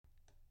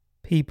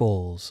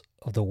Peoples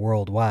of the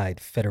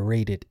worldwide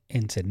federated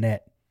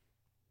internet.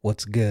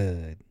 What's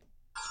good?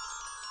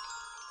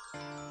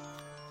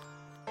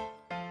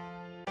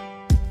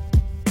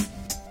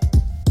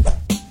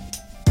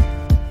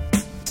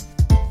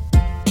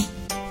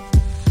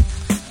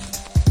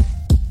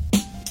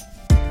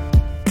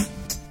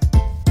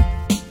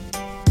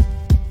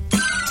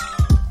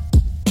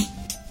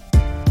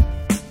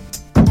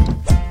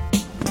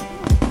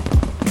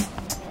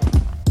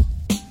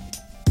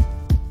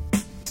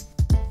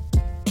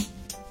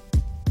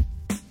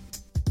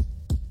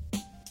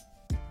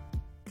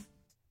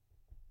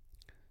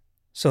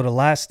 So the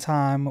last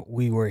time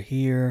we were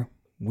here,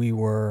 we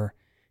were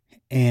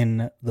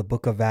in the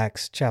book of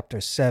Acts chapter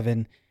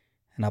 7,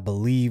 and I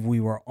believe we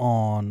were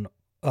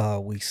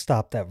we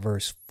stopped at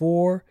verse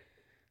 4.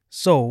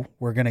 So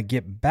we're going to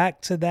get back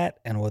to that,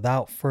 and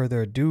without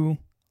further ado,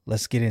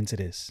 let's get into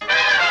this.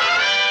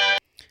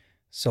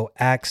 So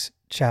Acts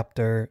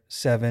chapter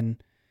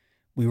 7,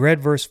 we read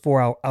verse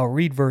 4. I'll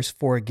read verse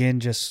 4 again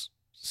just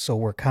so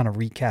we're kind of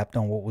recapped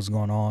on what was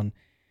going on.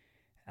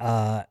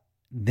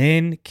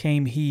 Then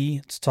came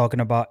he, it's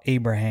talking about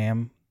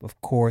Abraham. Of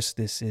course,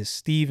 this is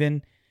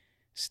Stephen.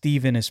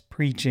 Stephen is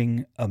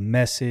preaching a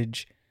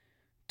message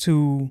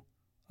to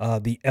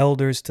the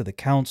elders, to the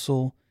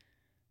council.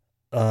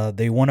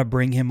 They want to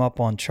bring him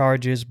up on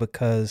charges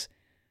because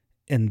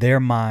in their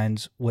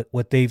minds,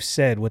 what they've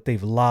said, what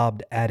they've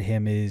lobbed at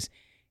him is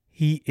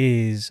he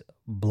is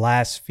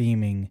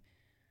blaspheming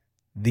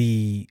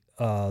the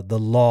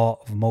law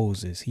of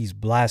Moses. He's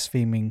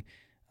blaspheming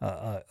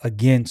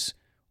against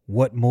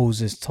what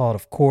Moses taught.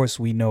 Of course,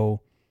 we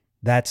know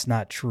that's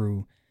not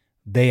true.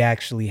 They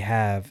actually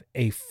have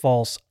a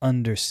false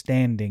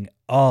understanding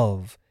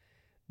of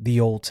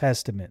the Old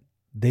Testament.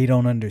 They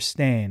don't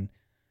understand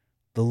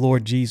the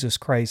Lord Jesus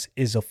Christ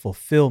is a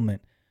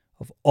fulfillment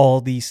of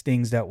all these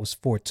things that was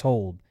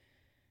foretold.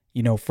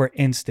 You know, for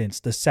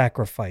instance, the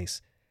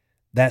sacrifice.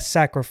 That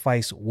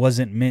sacrifice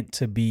wasn't meant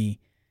to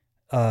be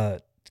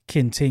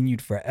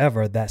continued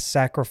forever. That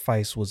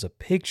sacrifice was a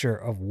picture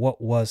of what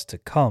was to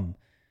come.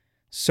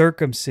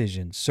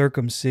 Circumcision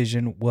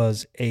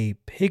was a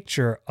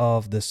picture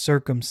of the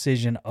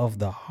circumcision of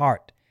the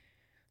heart.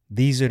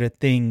 These are the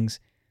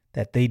things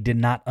that they did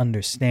not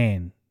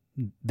understand.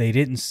 They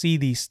didn't see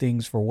these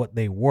things for what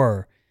they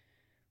were.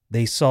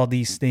 They saw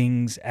these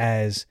things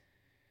as,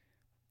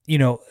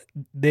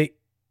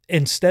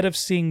 instead of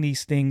seeing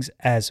these things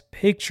as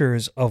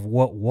pictures of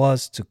what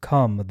was to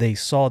come, they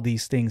saw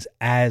these things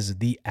as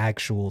the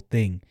actual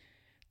thing.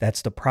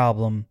 That's the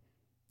problem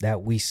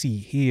that we see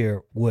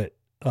here with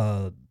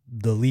the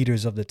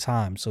leaders of the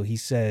time. So he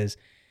says,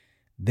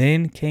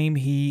 then came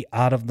he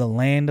out of the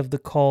land of the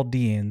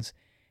Chaldeans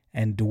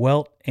and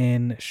dwelt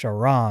in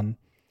Charan.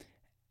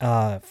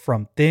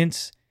 From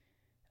thence,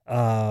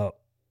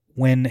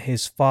 when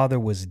his father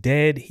was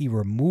dead, he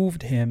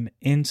removed him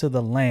into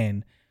the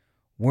land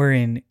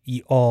wherein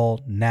ye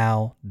all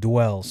now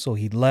dwell. So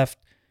he left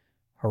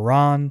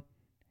Haran.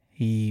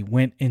 He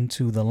went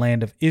into the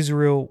land of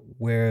Israel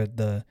where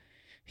the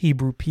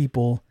Hebrew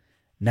people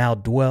now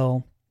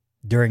dwell.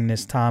 During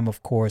this time,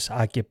 of course,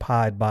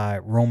 occupied by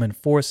Roman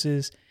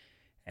forces.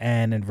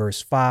 And in verse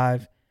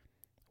 5,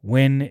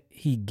 when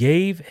he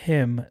gave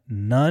him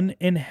none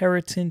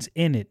inheritance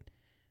in it,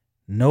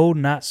 no,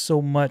 not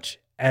so much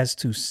as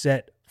to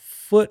set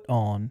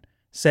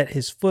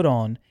his foot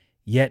on,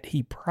 yet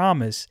he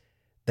promised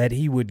that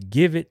he would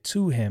give it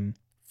to him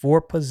for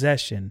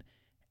possession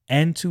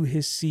and to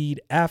his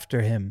seed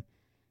after him,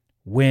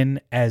 when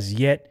as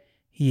yet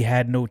he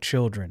had no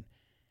children.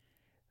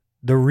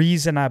 The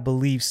reason I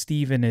believe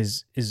Stephen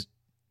is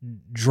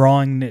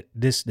drawing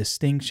this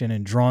distinction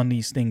and drawing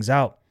these things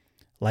out,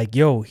 like,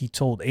 he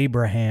told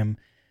Abraham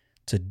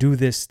to do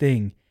this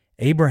thing.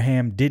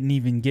 Abraham didn't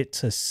even get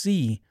to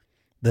see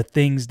the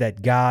things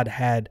that God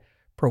had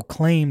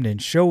proclaimed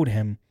and showed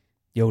him.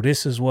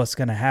 This is what's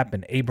going to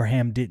happen.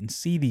 Abraham didn't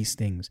see these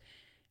things.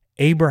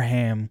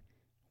 Abraham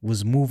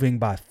was moving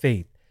by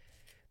faith.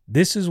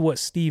 This is what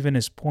Stephen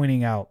is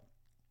pointing out.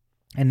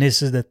 And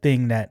this is the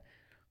thing that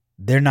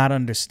they're not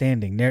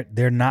understanding.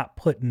 They're not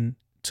putting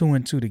two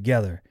and two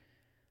together.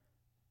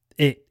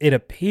 It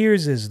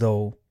appears as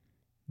though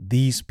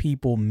these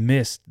people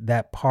missed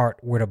that part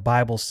where the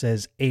Bible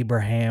says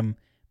Abraham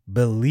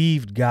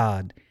believed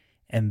God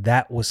and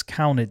that was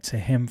counted to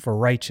him for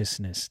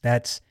righteousness.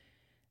 That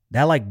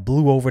like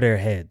blew over their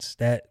heads.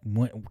 That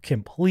went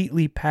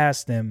completely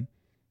past them.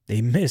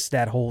 They missed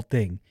that whole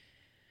thing.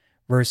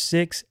 Verse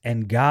 6,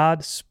 and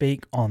God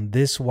spake on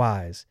this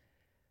wise,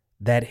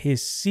 that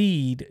his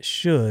seed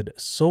should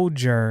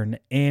sojourn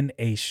in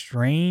a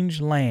strange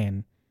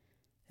land,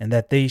 and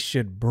that they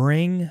should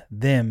bring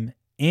them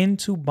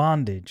into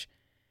bondage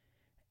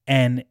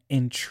and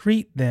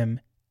entreat them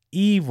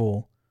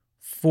evil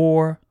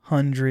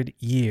 400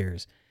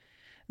 years.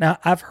 Now,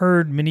 I've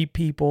heard many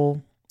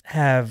people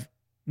have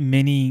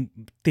many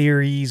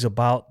theories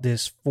about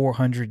this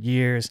 400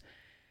 years.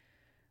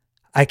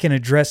 I can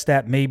address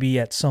that maybe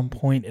at some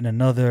point in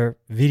another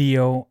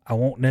video. I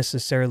won't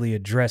necessarily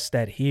address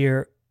that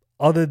here.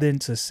 other than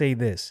to say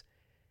this.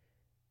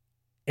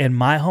 In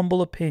my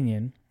humble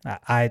opinion,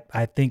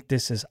 I think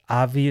this is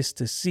obvious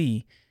to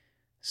see.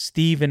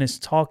 Stephen is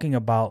talking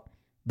about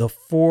the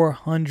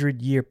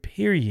 400-year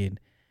period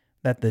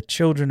that the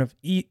children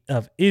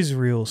of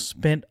Israel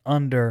spent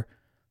under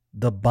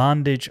the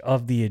bondage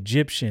of the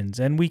Egyptians.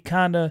 And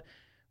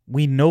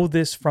we know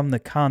this from the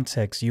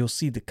context. You'll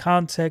see the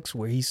context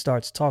where he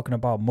starts talking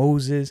about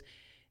Moses.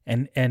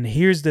 And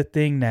here's the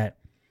thing that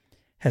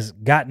has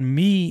gotten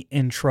me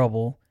in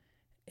trouble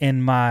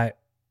in my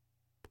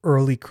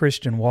early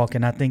Christian walk,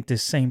 and I think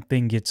this same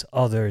thing gets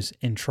others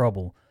in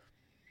trouble.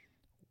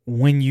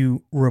 When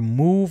you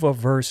remove a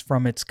verse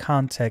from its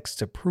context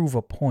to prove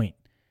a point.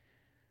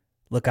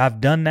 Look,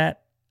 I've done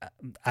that.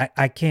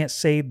 I can't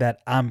say that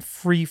I'm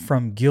free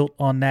from guilt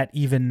on that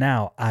even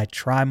now. I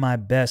try my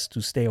best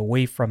to stay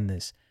away from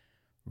this.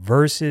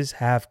 Verses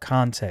have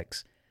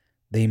context.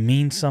 They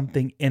mean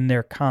something in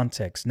their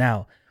context.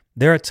 Now,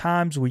 there are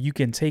times where you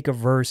can take a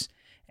verse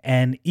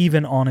and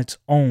even on its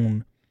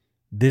own,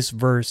 this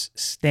verse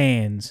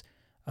stands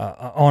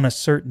on a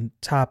certain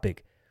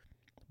topic.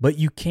 But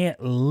you can't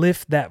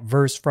lift that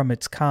verse from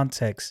its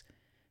context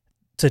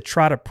to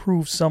try to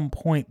prove some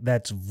point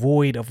that's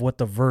void of what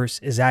the verse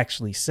is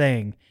actually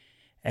saying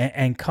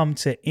and come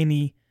to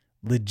any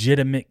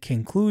legitimate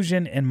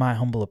conclusion, in my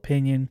humble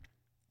opinion.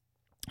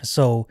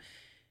 So,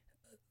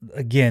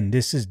 again,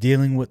 this is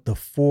dealing with the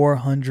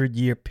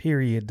 400-year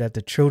period that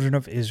the children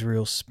of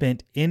Israel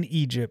spent in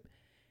Egypt,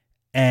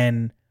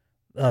 and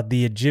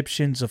the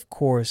Egyptians, of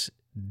course,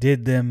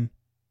 did them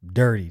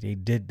dirty.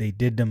 They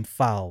did them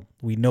foul.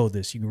 We know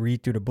this. You can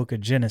read through the book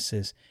of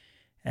Genesis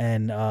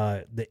and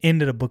the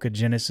end of the book of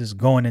Genesis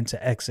going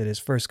into Exodus,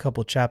 first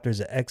couple chapters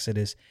of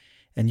Exodus,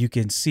 and you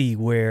can see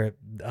where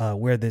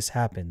this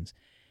happens.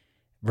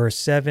 Verse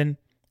 7,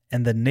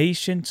 and the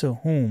nation to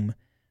whom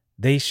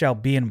they shall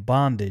be in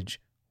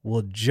bondage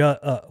will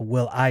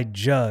I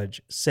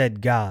judge,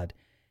 said God,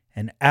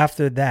 and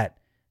after that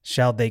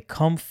shall they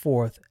come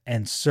forth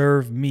and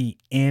serve me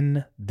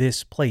in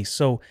this place.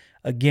 So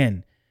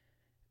again,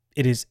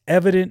 it is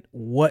evident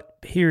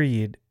what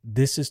period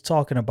this is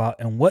talking about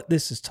and what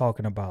this is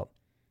talking about.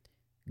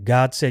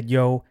 God said,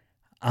 yo,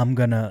 I'm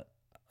going to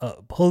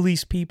pull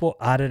these people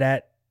out of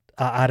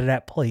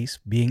that place,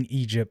 being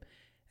Egypt,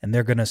 and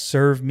they're going to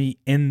serve me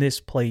in this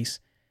place.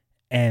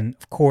 And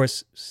of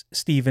course,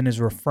 Stephen is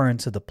referring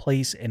to the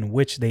place in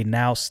which they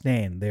now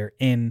stand. They're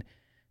in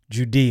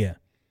Judea.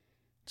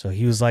 So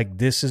he was like,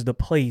 this is the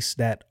place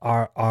that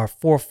our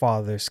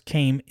forefathers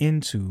came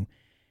into,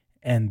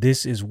 and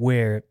this is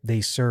where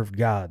they served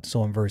God.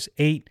 So in verse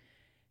 8,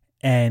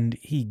 and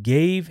he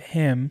gave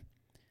him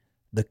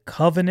the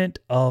covenant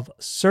of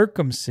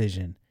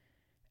circumcision.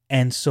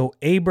 And so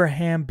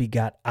Abraham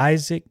begot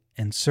Isaac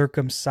and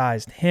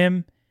circumcised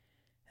him.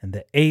 And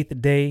the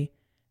 8th day,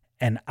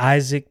 and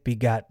Isaac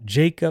begot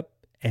Jacob,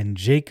 and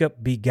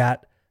Jacob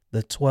begot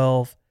the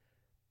 12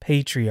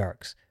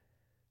 patriarchs.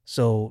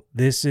 So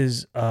this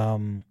is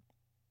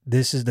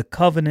the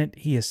covenant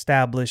he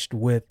established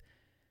with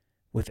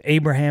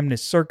Abraham,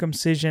 this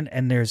circumcision,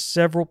 and there's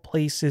several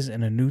places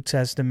in the New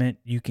Testament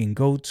you can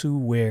go to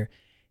where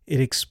it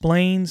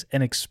explains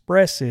and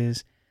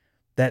expresses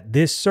that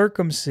this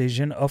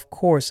circumcision, of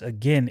course,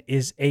 again,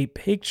 is a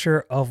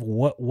picture of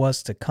what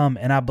was to come.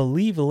 And I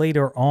believe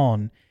later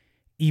on,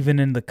 even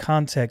in the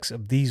context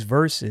of these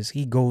verses,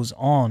 he goes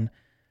on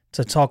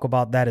to talk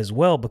about that as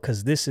well,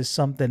 because this is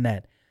something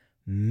that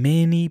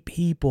many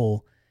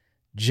people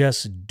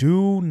just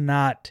do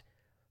not.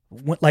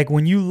 Like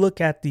when you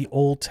look at the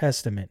Old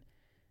Testament,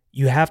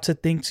 you have to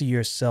think to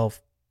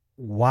yourself,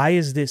 why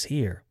is this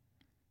here?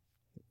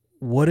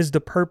 What is the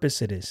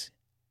purpose of this?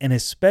 And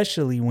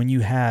especially when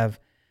you have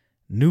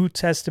New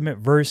Testament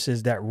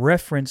verses that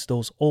reference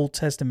those Old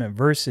Testament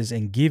verses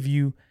and give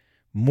you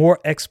more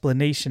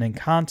explanation and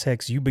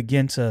context, you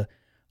begin to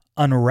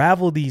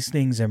unravel these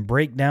things and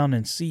break down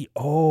and see,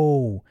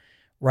 oh,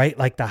 right,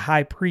 like the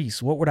high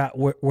priest. What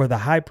were the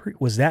high priest?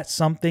 Was that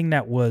something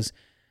that was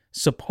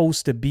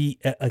supposed to be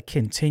a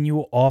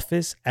continual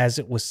office as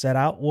it was set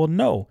out? Well,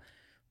 no.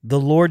 The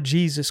Lord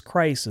Jesus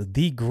Christ,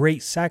 the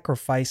great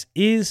sacrifice,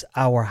 is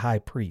our high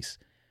priest,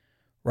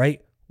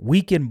 right?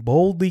 We can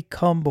boldly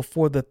come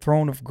before the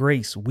throne of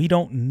grace. We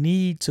don't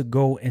need to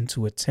go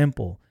into a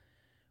temple.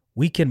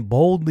 We can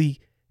boldly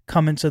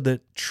come into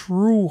the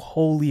true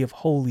Holy of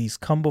Holies,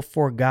 come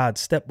before God,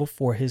 step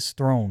before his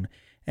throne,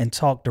 and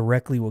talk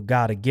directly with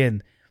God.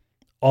 Again,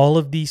 all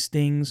of these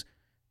things,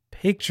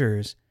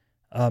 pictures,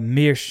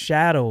 mere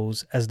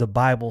shadows, as the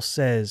Bible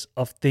says,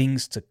 of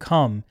things to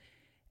come.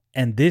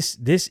 And this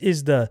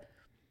is the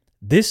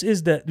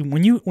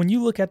when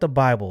you look at the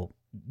Bible,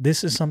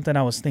 this is something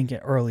I was thinking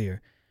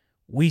earlier.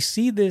 We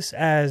see this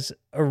as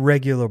a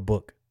regular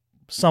book.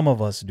 Some of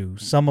us do.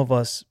 Some of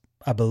us,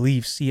 I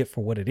believe, see it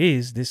for what it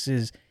is. This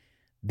is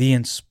the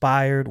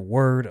inspired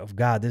word of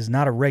God. This is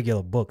not a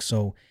regular book.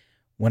 So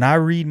when I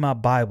read my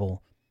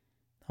Bible,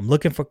 I'm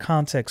looking for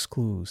context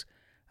clues.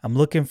 I'm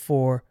looking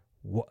for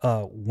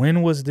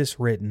when was this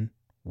written?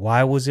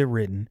 Why was it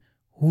written?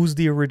 Who's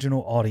the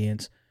original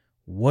audience?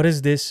 What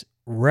is this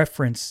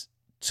reference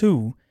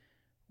to?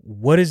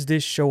 What does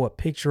this show a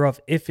picture of,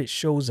 if it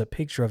shows a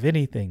picture of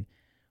anything?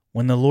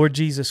 When the Lord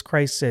Jesus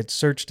Christ said,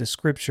 search the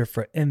scripture,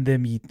 for in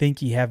them ye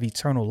think ye have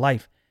eternal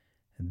life,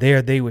 they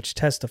are they which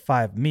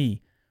testify of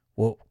me.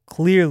 Well,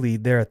 clearly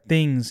there are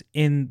things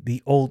in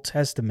the Old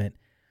Testament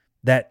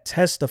that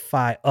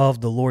testify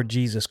of the Lord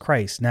Jesus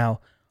Christ.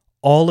 Now,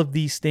 all of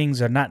these things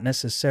are not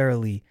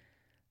necessarily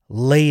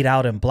laid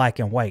out in black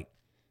and white,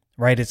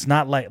 right? It's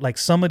not like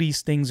some of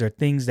these things are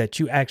things that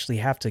you actually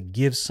have to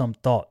give some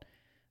thought.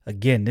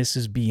 Again, this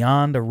is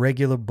beyond a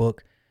regular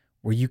book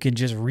where you can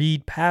just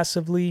read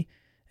passively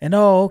and,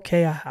 oh,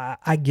 okay,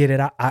 I get it.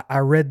 I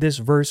read this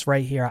verse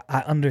right here. I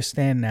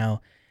understand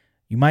now.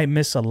 You might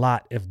miss a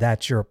lot if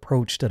that's your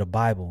approach to the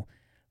Bible.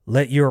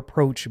 Let your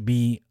approach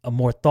be a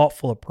more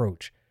thoughtful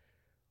approach.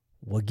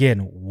 Well, again,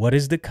 what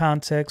is the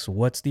context?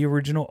 What's the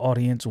original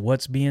audience?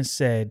 What's being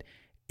said?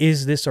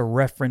 Is this a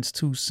reference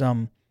to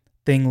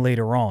something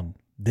later on?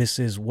 This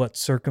is what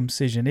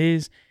circumcision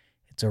is.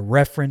 It's a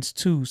reference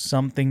to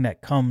something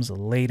that comes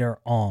later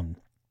on.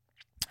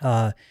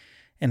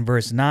 In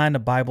verse 9, the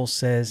Bible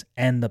says,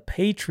 and the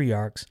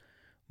patriarchs,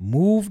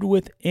 moved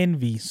with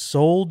envy,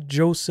 sold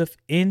Joseph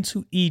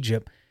into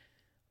Egypt,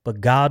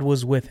 but God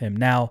was with him.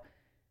 Now,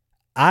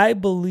 I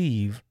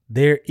believe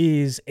there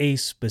is a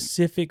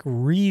specific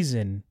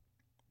reason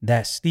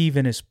that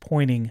Stephen is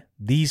pointing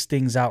these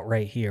things out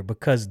right here,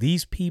 because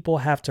these people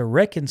have to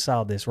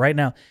reconcile this right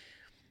now.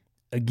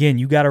 Again,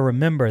 you got to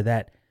remember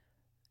that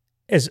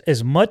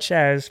as much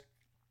as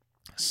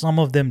some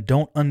of them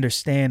don't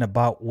understand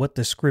about what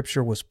the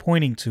scripture was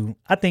pointing to,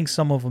 I think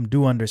some of them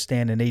do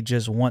understand, and they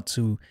just want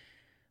to,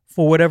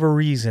 for whatever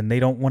reason, they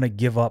don't want to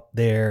give up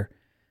their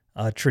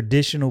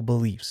traditional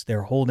beliefs.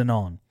 They're holding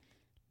on.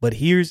 But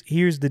here's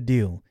the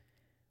deal.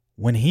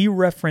 When he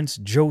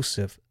referenced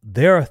Joseph,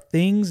 there are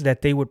things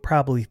that they would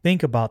probably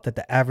think about that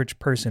the average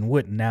person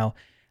wouldn't. Now,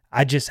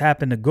 I just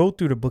happened to go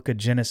through the book of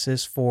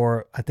Genesis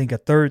for, I think, a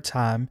third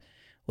time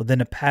within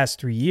the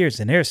past 3 years.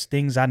 And there's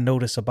things I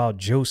notice about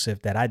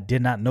Joseph that I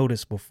did not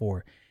notice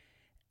before.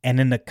 And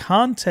in the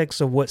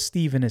context of what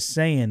Stephen is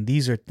saying,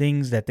 these are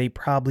things that they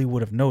probably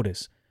would have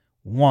noticed.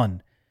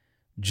 One,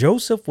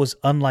 Joseph was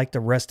unlike the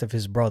rest of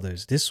his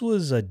brothers. This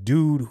was a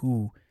dude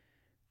who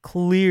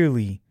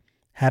clearly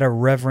had a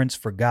reverence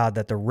for God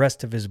that the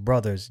rest of his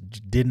brothers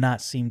did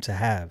not seem to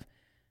have.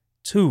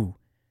 Two,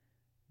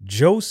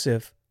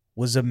 Joseph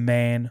was a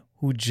man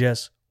who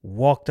just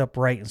walked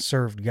upright and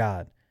served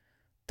God.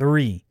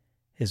 Three,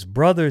 his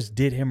brothers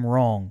did him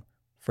wrong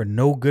for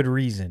no good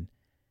reason.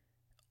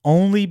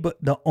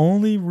 The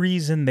only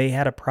reason they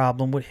had a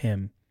problem with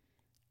him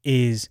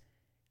is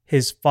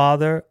his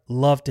father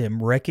loved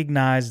him,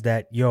 recognized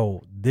that,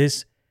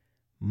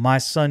 my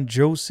son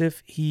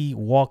Joseph, he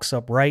walks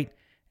upright.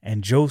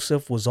 And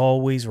Joseph was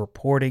always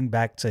reporting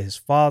back to his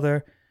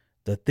father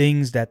the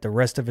things that the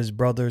rest of his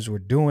brothers were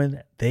doing.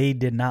 They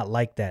did not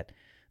like that.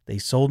 They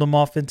sold him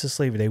off into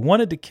slavery. They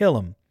wanted to kill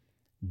him.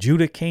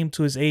 Judah came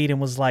to his aid and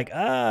was like,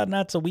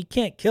 we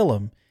can't kill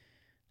him.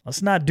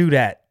 Let's not do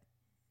that.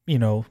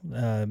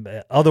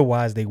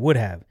 Otherwise they would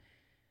have.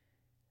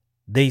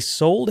 They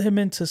sold him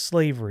into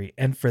slavery.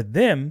 And for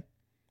them,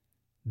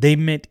 they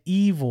meant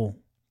evil.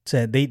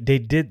 They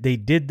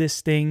did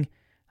this thing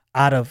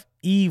out of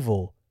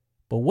evil.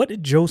 But what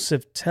did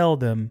Joseph tell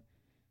them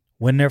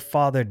when their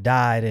father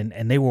died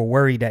and they were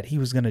worried that he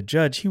was going to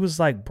judge? He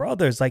was like,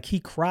 brothers, he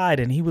cried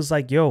and he was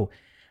like,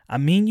 I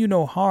mean you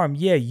no harm.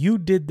 Yeah, you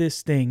did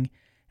this thing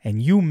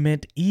and you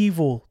meant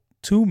evil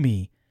to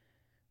me,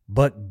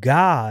 but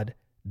God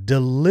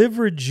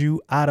delivered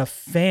you out of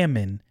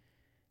famine,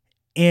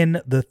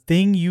 and the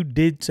thing you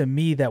did to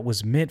me that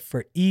was meant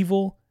for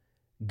evil,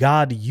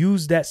 God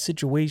used that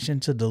situation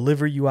to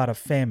deliver you out of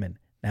famine.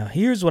 Now,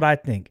 here's what I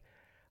think.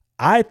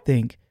 I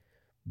think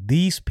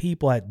these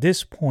people at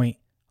this point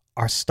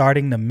are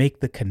starting to make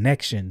the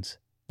connections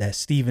that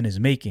Stephen is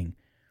making.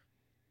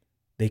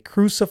 They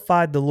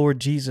crucified the Lord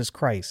Jesus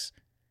Christ.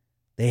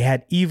 They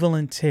had evil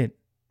intent,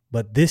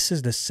 but this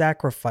is the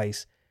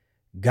sacrifice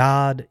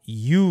God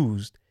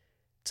used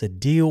to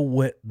deal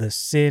with the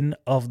sin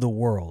of the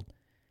world.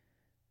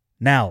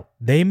 Now,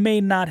 they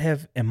may not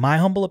have, in my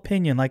humble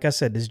opinion, like I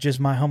said, this is just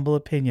my humble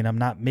opinion. I'm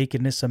not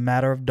making this a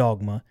matter of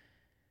dogma.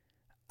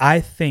 I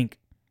think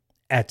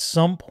at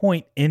some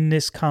point in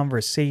this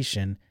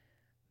conversation,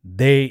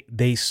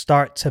 they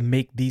start to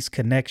make these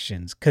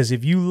connections. Because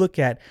if you look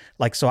at,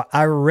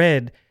 I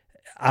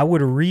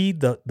would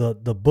read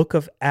the book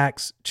of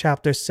Acts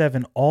chapter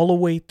 7 all the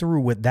way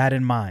through with that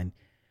in mind.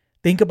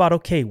 Think about,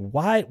 okay,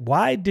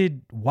 why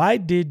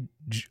did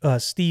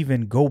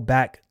Stephen go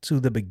back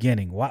to the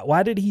beginning?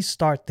 Why did he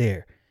start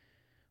there?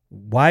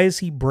 Why is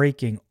he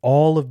breaking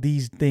all of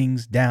these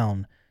things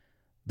down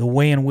the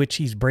way in which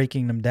he's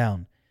breaking them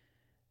down?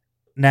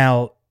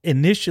 Now,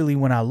 initially,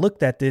 when I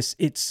looked at this,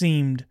 it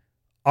seemed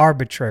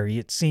arbitrary.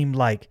 It seemed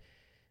like,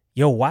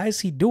 why is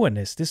he doing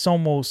this? This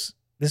almost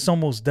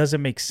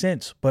doesn't make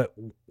sense. But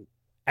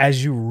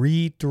as you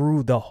read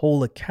through the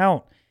whole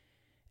account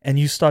and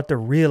you start to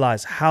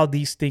realize how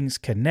these things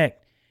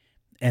connect,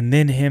 and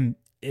then him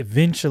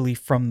eventually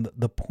from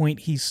the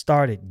point he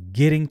started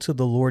getting to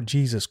the Lord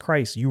Jesus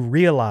Christ, you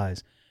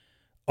realize,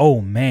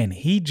 oh man,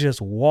 he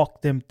just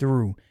walked them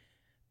through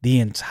the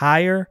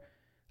entire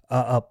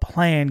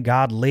plan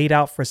God laid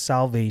out for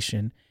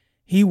salvation.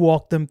 He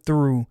walked them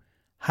through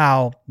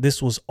how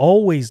this was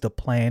always the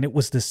plan. It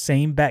was the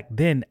same back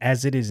then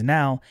as it is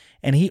now.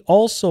 And he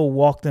also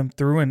walked them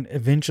through, and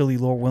eventually,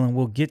 Lord willing,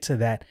 we'll get to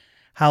that,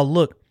 how,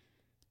 look,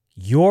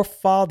 your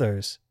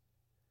fathers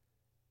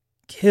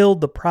killed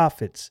the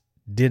prophets,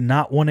 did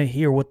not want to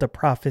hear what the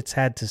prophets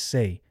had to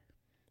say.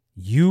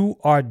 You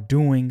are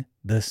doing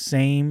the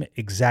same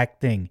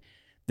exact thing.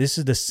 This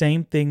is the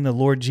same thing the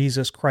Lord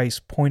Jesus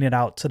Christ pointed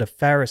out to the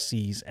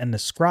Pharisees and the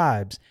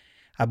scribes,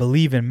 I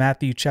believe in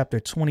Matthew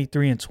chapter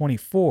 23 and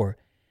 24.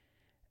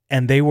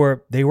 And they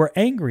were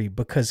angry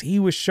because he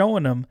was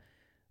showing them,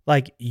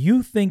 like,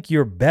 you think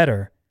you're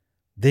better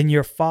than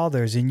your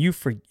fathers, and you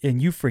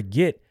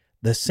forget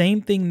the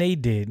same thing they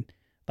did.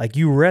 Like,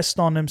 you rest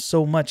on them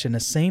so much, and the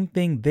same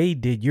thing they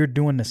did, you're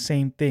doing the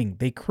same thing.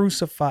 They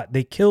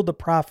killed the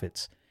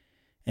prophets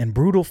in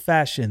brutal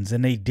fashions,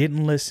 and they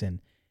didn't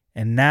listen.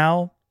 And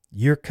now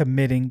you're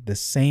committing the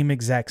same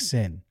exact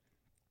sin.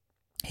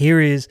 Here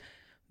is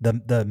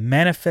the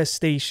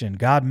manifestation,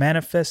 God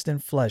manifest in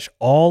flesh,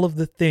 all of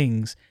the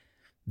things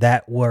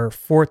that were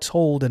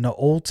foretold in the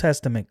Old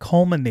Testament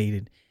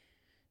culminated.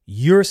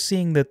 You're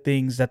seeing the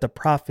things that the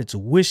prophets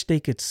wish they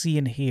could see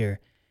and hear,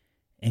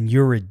 and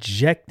you're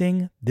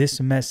rejecting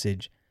this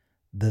message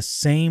the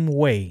same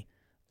way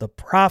the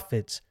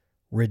prophets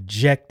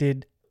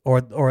rejected,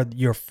 or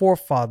your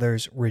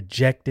forefathers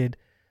rejected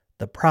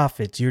the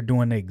prophets. You're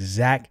doing the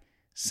exact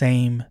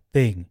same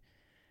thing.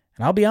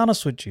 And I'll be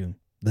honest with you,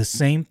 the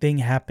same thing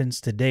happens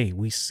today.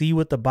 We see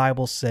what the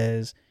Bible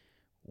says.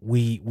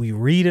 We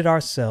read it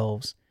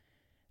ourselves,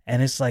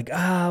 and it's like,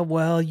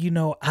 well,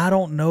 I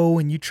don't know.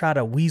 And you try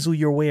to weasel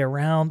your way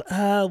around.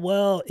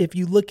 Well, if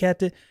you look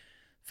at it,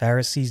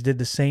 Pharisees did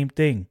the same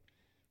thing.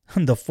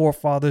 The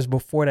forefathers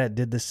before that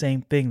did the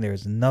same thing.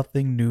 There's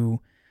nothing new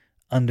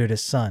under the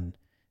sun.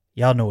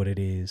 Y'all know what it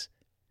is.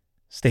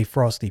 Stay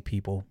frosty,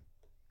 people.